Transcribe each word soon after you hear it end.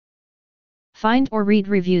Find or read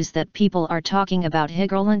reviews that people are talking about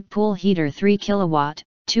higgerllent pool heater 3kW,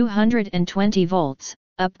 220 volts,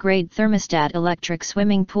 upgrade thermostat electric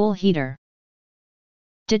swimming pool heater.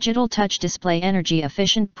 Digital touch display energy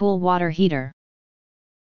efficient pool water heater.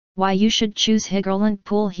 Why you should choose higgerllent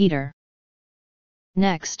pool heater.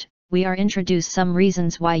 Next, we are introduce some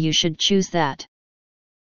reasons why you should choose that.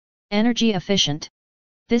 Energy efficient.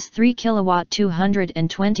 This 3kW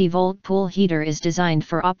 220 volt pool heater is designed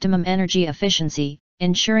for optimum energy efficiency,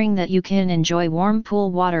 ensuring that you can enjoy warm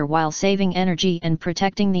pool water while saving energy and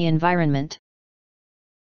protecting the environment.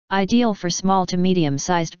 Ideal for small to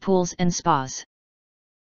medium-sized pools and spas.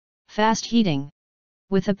 Fast heating.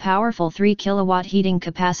 With a powerful 3kW heating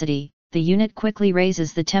capacity, the unit quickly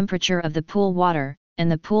raises the temperature of the pool water, and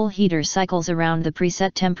the pool heater cycles around the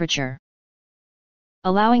preset temperature,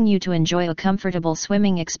 allowing you to enjoy a comfortable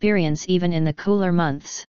swimming experience even in the cooler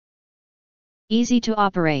months. Easy to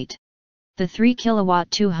operate. The 3kW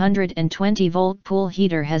 220 volt pool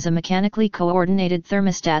heater has a mechanically coordinated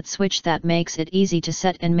thermostat switch that makes it easy to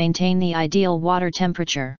set and maintain the ideal water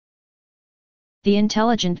temperature. The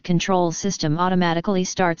intelligent control system automatically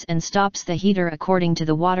starts and stops the heater according to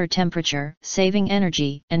the water temperature, saving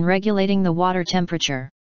energy and regulating the water temperature.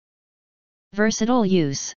 Versatile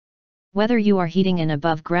use. Whether you are heating an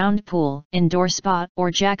above-ground pool, indoor spa,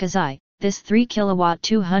 or jacuzzi, this 3kW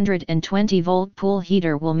 220 volt pool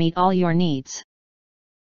heater will meet all your needs.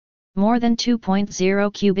 More than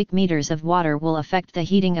 2.0 cubic meters of water will affect the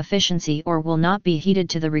heating efficiency or will not be heated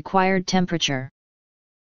to the required temperature.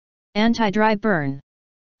 Anti-dry burn.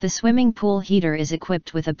 The swimming pool heater is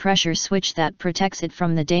equipped with a pressure switch that protects it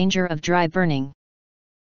from the danger of dry burning.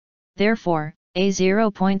 Therefore, a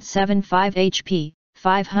 0.75 HP,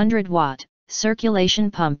 500 watt, circulation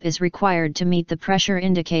pump is required to meet the pressure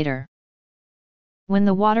indicator. When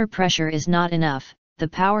the water pressure is not enough, the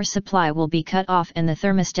power supply will be cut off and the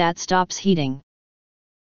thermostat stops heating.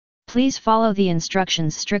 Please follow the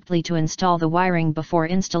instructions strictly to install the wiring before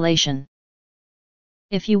installation.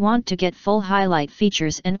 If you want to get full highlight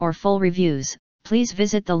features and/or full reviews, please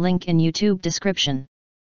visit the link in YouTube description.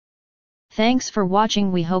 Thanks for watching.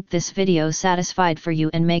 We hope this video satisfied for you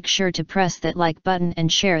and make sure to press that like button and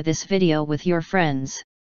share this video with your friends.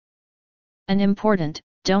 And important,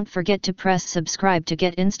 don't forget to press subscribe to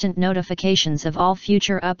get instant notifications of all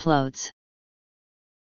future uploads.